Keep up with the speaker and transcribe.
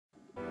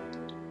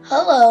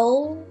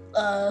Hello,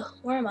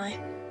 where am I?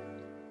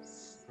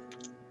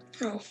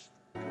 Oh.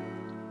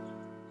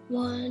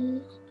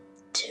 1,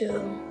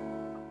 2,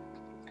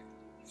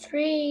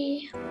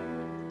 3.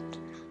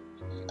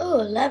 Oh,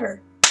 a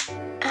lever.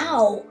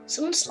 Ow!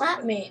 Someone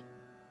slapped me.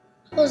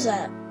 What was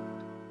that?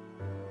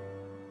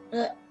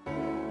 Was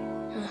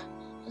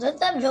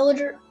that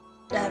villager?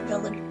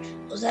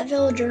 Was that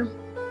villager?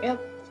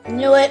 Yep,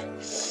 knew it.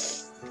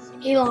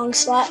 He long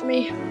slapped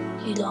me.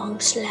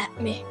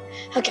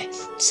 Okay,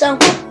 so,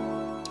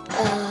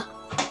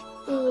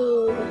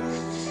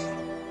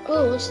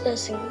 what's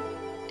this?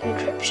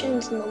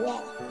 Encryptions in the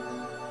wall.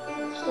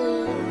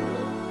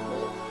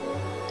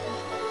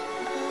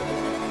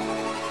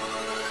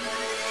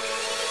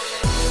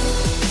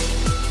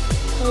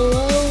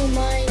 Hello,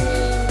 my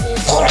name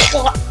is...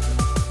 What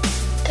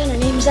kind of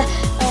name is that?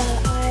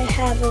 I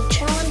have a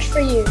challenge for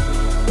you.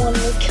 1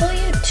 will kill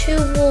you, 2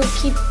 will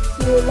keep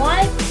you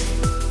alive.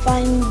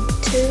 Find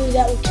 2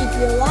 that will keep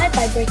you alive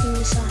by breaking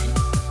the sign.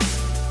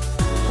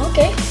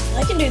 Okay,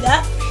 I can do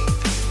that.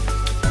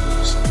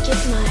 Just get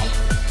my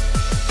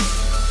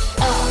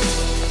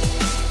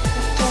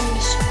going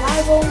to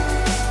survival.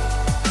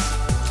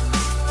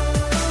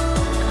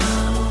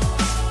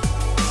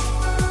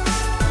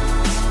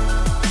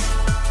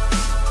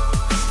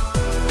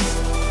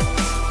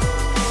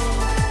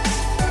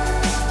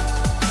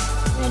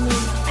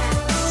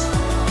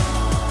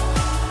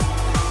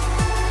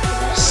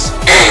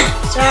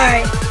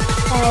 Sorry,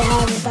 I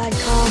have a bad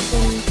cough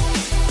and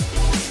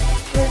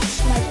hurts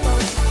my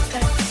throat.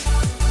 Okay,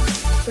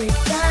 break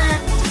that.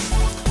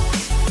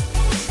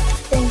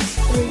 I think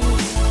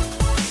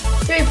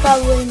 3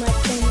 probably might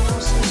kill me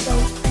also. So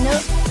I know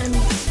I'm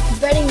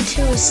betting 2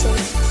 is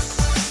safe.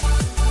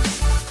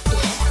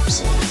 Yeah, I'm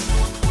safe.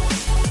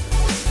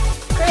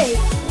 Great.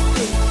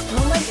 Wait,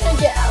 how am I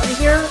gonna get out of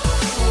here?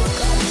 Oh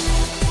god,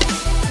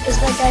 because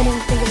that guy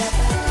didn't think about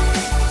that.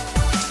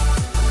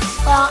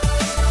 Well.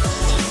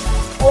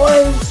 Or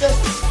he's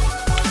just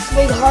a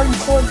big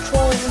hardcore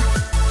troller.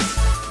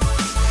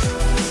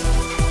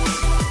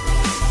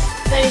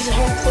 That he's a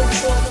hardcore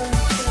troller.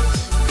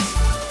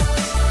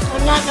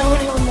 I'm not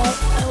knowing anyone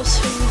else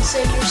who would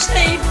say you're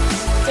safe.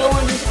 Go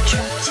into the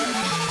truck.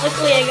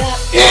 Luckily I got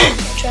a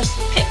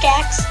trusty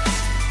pickaxe.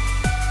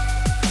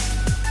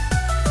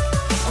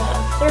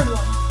 3rd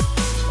one.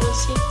 So let's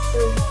see if the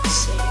 3rd one's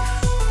safe.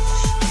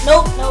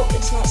 Nope,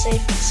 it's not safe.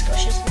 It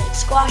squishes.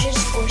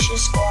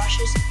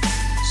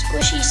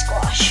 Squishy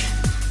squash.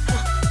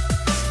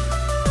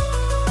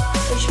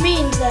 Which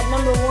means that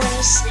number 1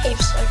 is safe,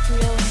 so I can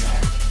go in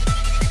there.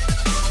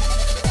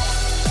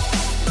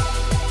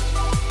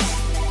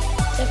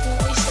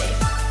 Definitely safe.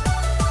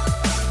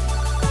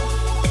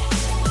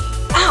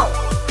 Ow!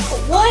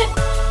 What?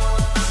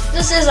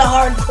 This is a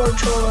hardcore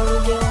troller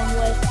we're dealing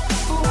with.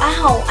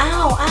 Oh,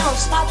 ow!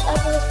 Stop.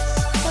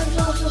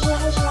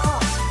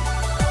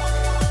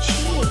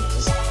 Jeez, this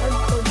is a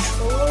hardcore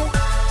troller.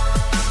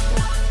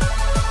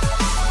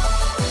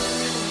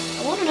 I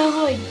want to know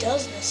how he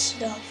does this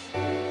stuff.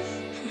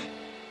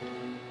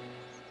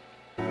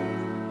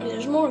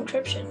 There's more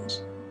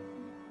encryptions.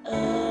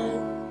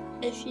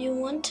 If you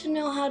want to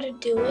know how to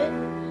do it,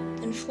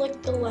 then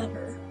flick the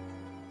lever.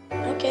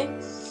 Okay,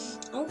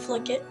 I'll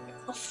flick it.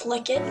 I'll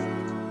flick it.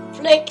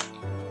 Flick!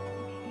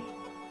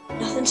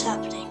 Nothing's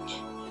happening.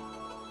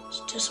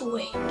 Just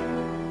wait.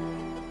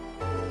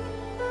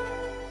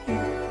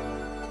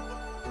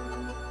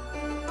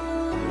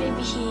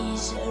 Maybe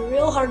he's a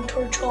real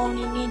hardcore troll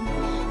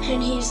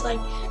and he's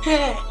like,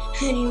 and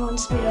he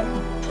wants me to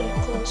put it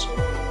closer.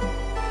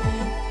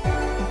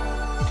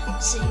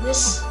 See,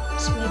 this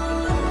might be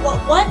better.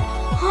 What?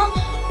 Huh?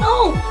 No!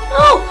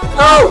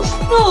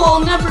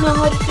 I'll never know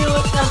how to do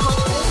it now.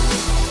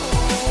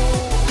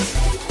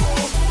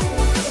 Oh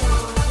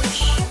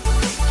gosh.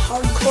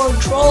 Hardcore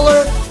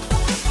troller.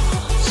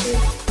 See,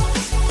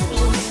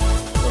 there's a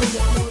little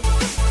bit more.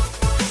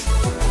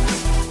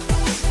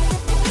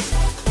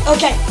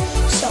 Okay,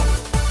 so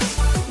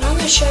now I'm going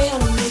to show you how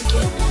to make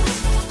it.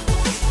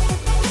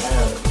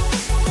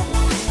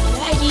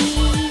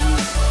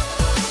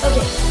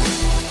 Okay,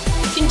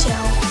 you can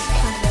tell,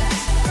 kind of.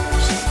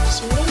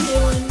 See what I'm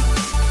doing.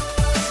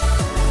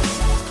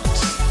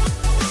 It's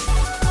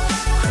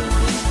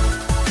creepy.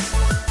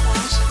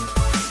 Fast.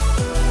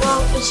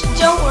 Well,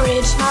 don't worry,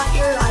 it's not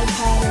your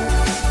iPad or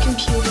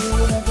computer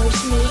or whatever,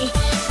 it's me.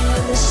 I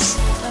know this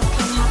stuff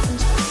kind of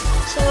happens.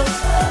 So, I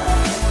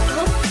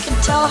hope you can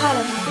tell how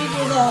to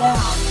figure that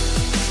out.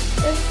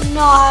 If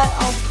not,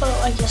 I'll put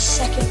like a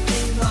second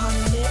thing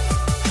behind it.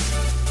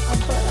 I'll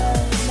put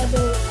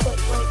another clip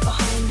right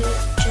behind it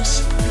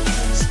just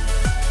because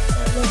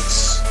it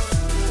looks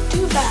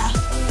too fast.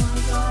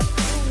 Oh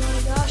my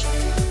gosh,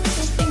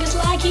 this thing is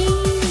laggy.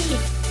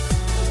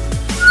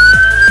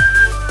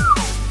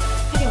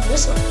 I can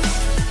whistle.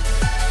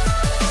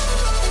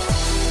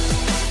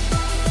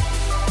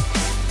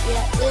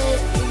 Yeah, you're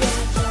gonna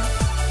have to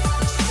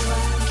fix the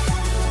lag.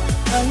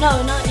 Oh no,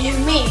 not you,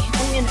 me.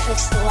 I'm gonna fix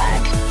the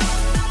lag.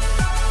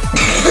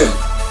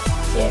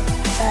 Yeah,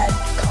 bad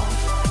cough.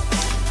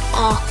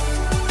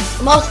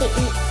 Mostly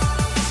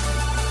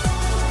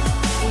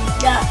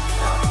Yeah.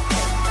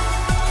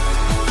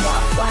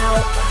 Wow.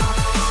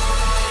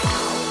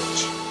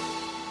 Ouch.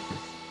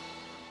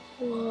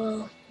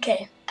 Whoa.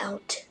 Okay,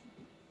 out.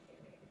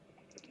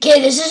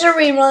 Okay, this is a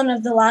rerun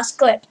of the last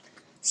clip.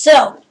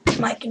 So,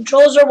 my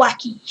controls are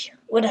wacky.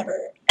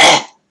 Whatever.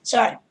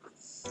 Sorry.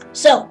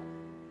 So,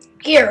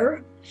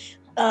 here,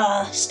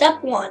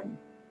 step 1.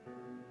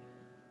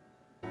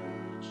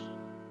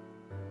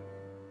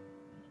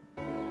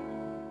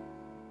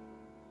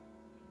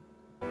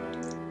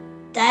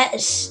 That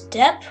is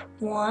step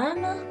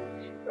 1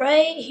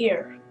 right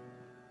here.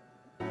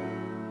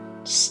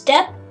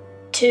 Step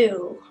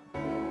 2.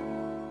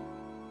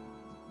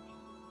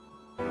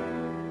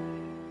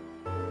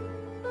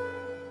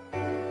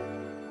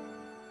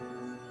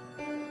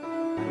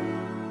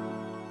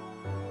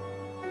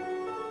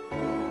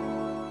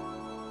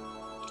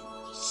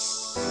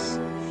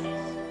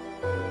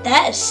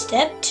 That is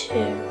step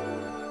 2.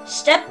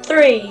 Step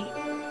 3.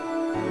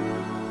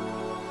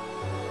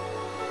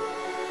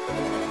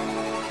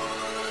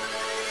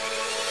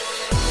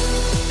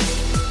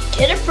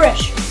 Get a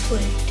pressure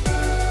plate.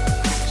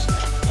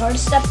 Part of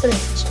step 3.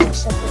 It's part of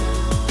step 3.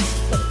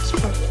 But it's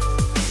part of it.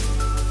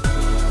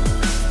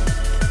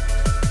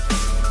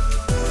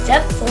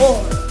 Step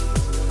 4.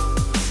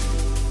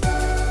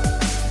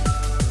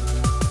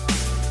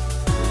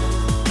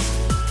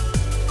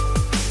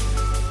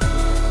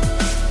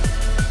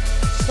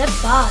 Step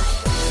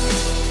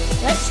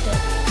 5. Next step.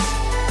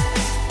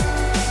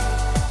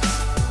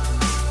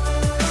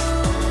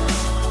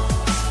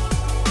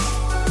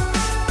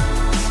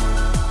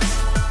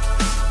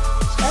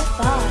 Step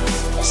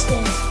 5. This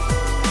thing.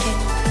 Okay,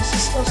 no, this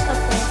is still step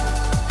 4.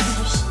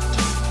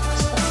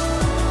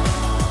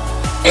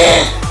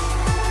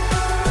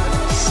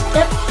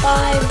 Step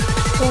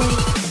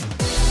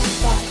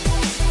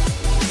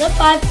 5.5. Step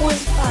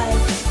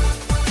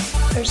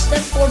 5.5. Or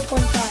step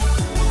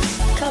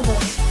 4.5. Cover.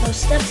 No,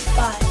 step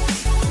 5.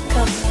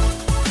 Cover.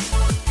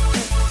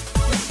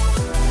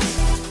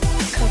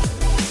 Cover.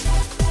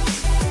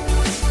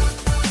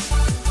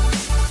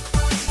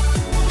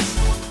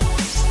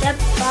 Step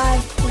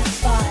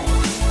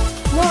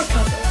 5.5. More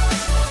cover.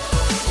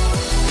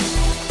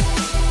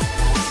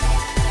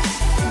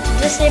 And to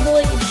disable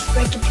it, you just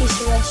break a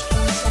piece of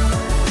redstone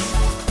somewhere.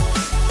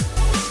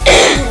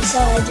 That's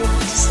how I did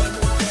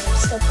disable it. I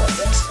still put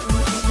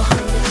redstone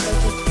behind it so I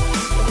could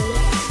get it.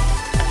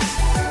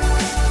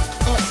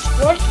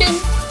 Working.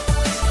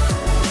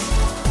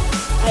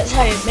 That's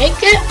how you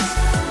make it.